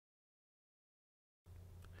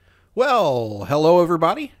Well, hello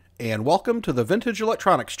everybody, and welcome to the Vintage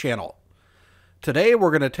Electronics channel. Today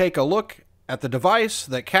we're going to take a look at the device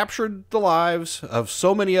that captured the lives of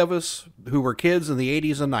so many of us who were kids in the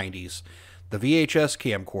 80s and 90s, the VHS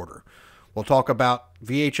camcorder. We'll talk about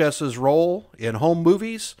VHS's role in home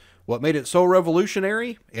movies, what made it so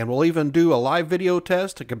revolutionary, and we'll even do a live video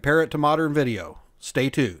test to compare it to modern video. Stay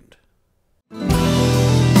tuned.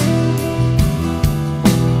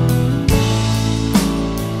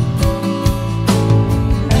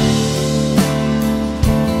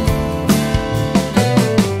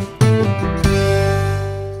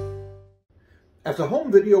 As a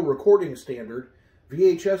home video recording standard,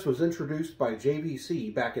 VHS was introduced by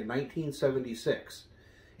JVC back in 1976.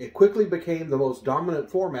 It quickly became the most dominant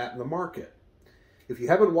format in the market. If you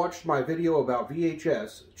haven't watched my video about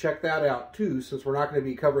VHS, check that out too, since we're not going to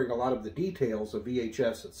be covering a lot of the details of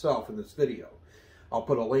VHS itself in this video. I'll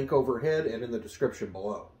put a link overhead and in the description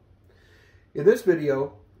below. In this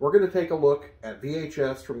video, we're going to take a look at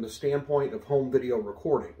VHS from the standpoint of home video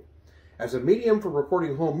recording. As a medium for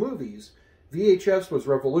recording home movies, VHS was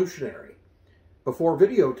revolutionary. Before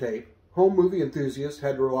videotape, home movie enthusiasts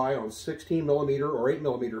had to rely on 16mm or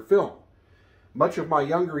 8mm film. Much of my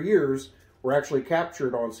younger years were actually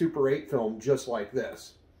captured on Super 8 film just like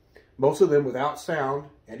this. Most of them without sound,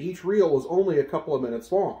 and each reel was only a couple of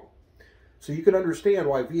minutes long. So you can understand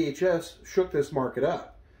why VHS shook this market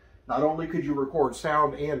up. Not only could you record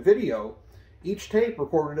sound and video, each tape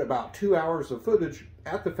recorded about 2 hours of footage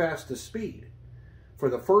at the fastest speed. For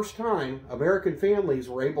the first time, American families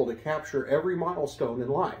were able to capture every milestone in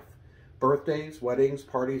life. Birthdays, weddings,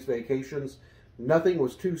 parties, vacations, nothing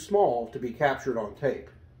was too small to be captured on tape.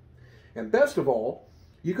 And best of all,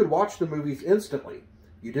 you could watch the movies instantly.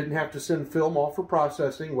 You didn't have to send film off for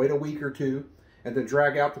processing, wait a week or two, and then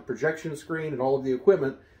drag out the projection screen and all of the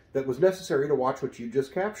equipment that was necessary to watch what you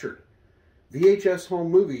just captured. VHS home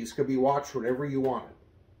movies could be watched whenever you wanted.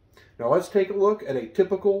 Now let's take a look at a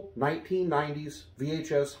typical 1990s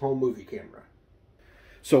VHS home movie camera.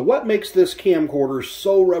 So what makes this camcorder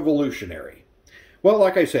so revolutionary? Well,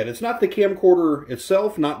 like I said, it's not the camcorder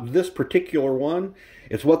itself, not this particular one.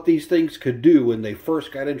 It's what these things could do when they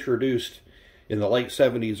first got introduced in the late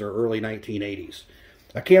 70s or early 1980s.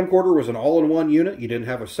 A camcorder was an all-in-one unit. You didn't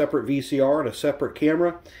have a separate VCR and a separate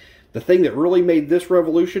camera. The thing that really made this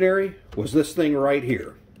revolutionary was this thing right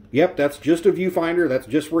here. Yep, that's just a viewfinder. That's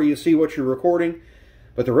just where you see what you're recording.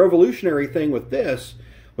 But the revolutionary thing with this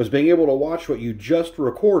was being able to watch what you just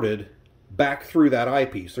recorded back through that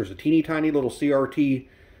eyepiece. There's a teeny tiny little CRT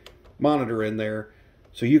monitor in there,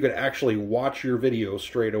 so you could actually watch your video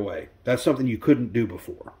straight away. That's something you couldn't do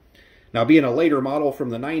before. Now, being a later model from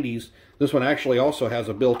the 90s, this one actually also has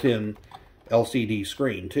a built-in LCD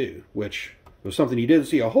screen too, which was something you didn't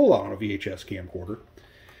see a whole lot on a VHS camcorder.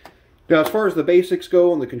 Now, as far as the basics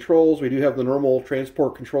go and the controls, we do have the normal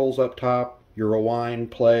transport controls up top, your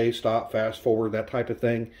rewind, play, stop, fast forward, that type of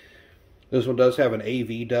thing. This one does have an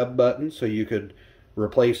AV dub button, so you could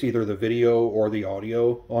replace either the video or the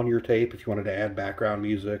audio on your tape if you wanted to add background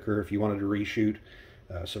music, or if you wanted to reshoot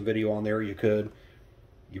some video on there, you could.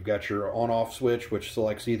 You've got your on-off switch, which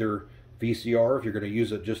selects either VCR if you're going to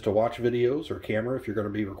use it just to watch videos, or camera if you're going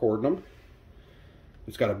to be recording them.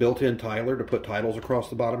 It's got a built-in tiler to put titles across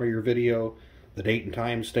the bottom of your video, the date and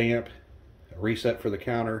time stamp, a reset for the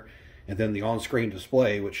counter, and then the on-screen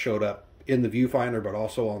display, which showed up in the viewfinder but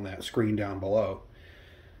also on that screen down below.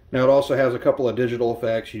 Now, it also has a couple of digital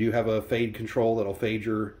effects. You do have a fade control that'll fade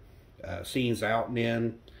your scenes out and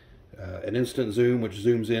in, an instant zoom, which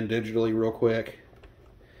zooms in digitally real quick,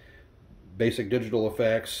 basic digital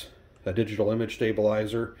effects, a digital image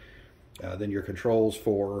stabilizer, then your controls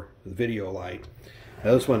for the video light.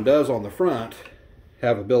 Now, this one does on the front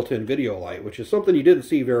have a built-in video light, which is something you didn't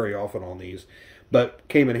see very often on these, but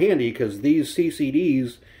came in handy because these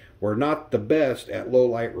CCDs were not the best at low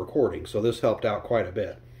light recording, so this helped out quite a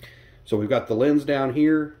bit. So we've got the lens down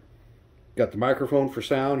here, got the microphone for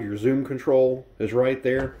sound, your zoom control is right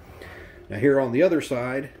there. Now here on the other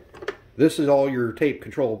side, this is all your tape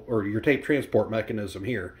control, or your tape transport mechanism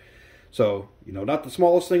here. So, you know, not the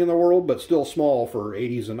smallest thing in the world, but still small for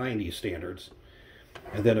 80s and 90s standards.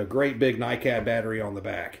 And then a great big NiCad battery on the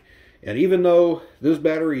back. And even though this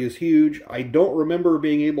battery is huge, I don't remember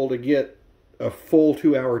being able to get a full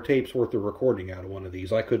 2-hour tape's worth of recording out of one of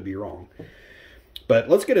these. I could be wrong. But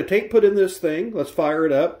let's get a tape put in this thing. Let's fire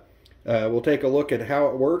it up. We'll take a look at how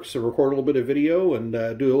it works, and record a little bit of video, and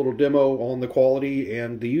do a little demo on the quality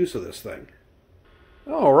and the use of this thing.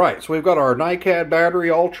 Alright, so we've got our NiCad battery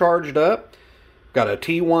all charged up. Got a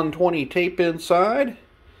T120 tape inside.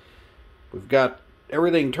 We've got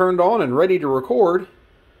everything turned on and ready to record.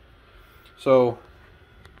 So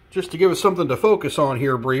just to give us something to focus on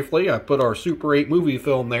here briefly, I put our Super 8 movie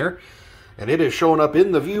film there, and it is showing up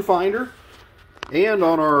in the viewfinder and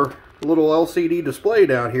on our little LCD display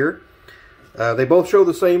down here. They both show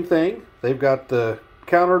the same thing. They've got the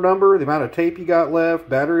counter number, the amount of tape you got left,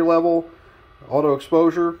 battery level, auto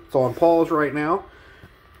exposure. It's on pause right now.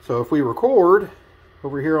 So if we record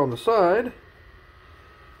over here on the side,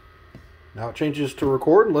 now it changes to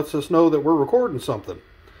record and lets us know that we're recording something.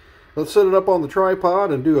 Let's set it up on the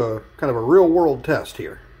tripod and do a kind of a real world test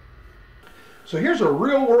here. So here's a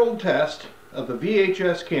real world test of the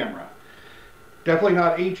VHS camera. Definitely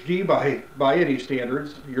not HD by any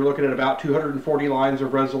standards. You're looking at about 240 lines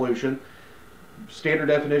of resolution. Standard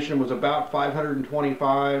definition was about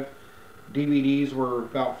 525. DVDs were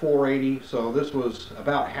about 480, so this was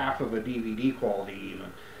about half of a DVD quality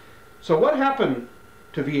even. So what happened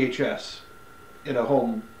to VHS in a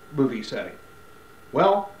home movie setting?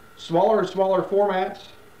 Well, smaller and smaller formats,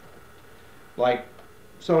 like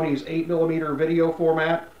Sony's 8mm video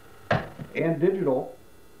format and digital,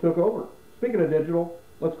 took over. Speaking of digital,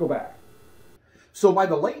 let's go back. So by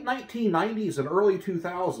the late 1990s and early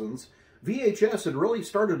 2000s, VHS had really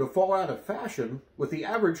started to fall out of fashion with the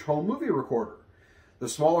average home movie recorder. The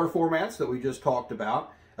smaller formats that we just talked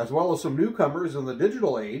about, as well as some newcomers in the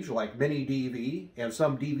digital age like mini DV and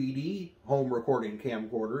some DVD home recording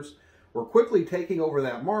camcorders, were quickly taking over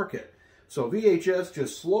that market. So VHS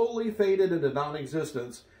just slowly faded into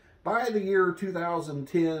non-existence. By the year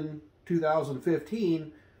 2010,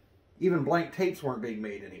 2015, even blank tapes weren't being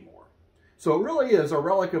made anymore. So it really is a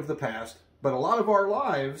relic of the past, but a lot of our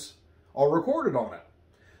lives are recorded on it.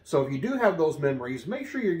 So if you do have those memories, make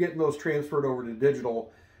sure you're getting those transferred over to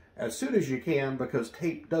digital as soon as you can, because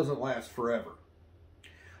tape doesn't last forever.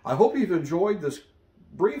 I hope you've enjoyed this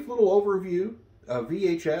brief little overview of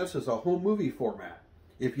VHS as a home movie format.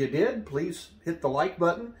 If you did, please hit the like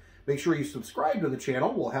button. Make sure you subscribe to the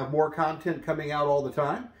channel. We'll have more content coming out all the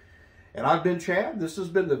time. And I've been Chad. This has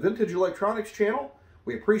been the Vintage Electronics channel.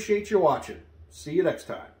 We appreciate you watching. See you next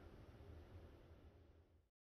time.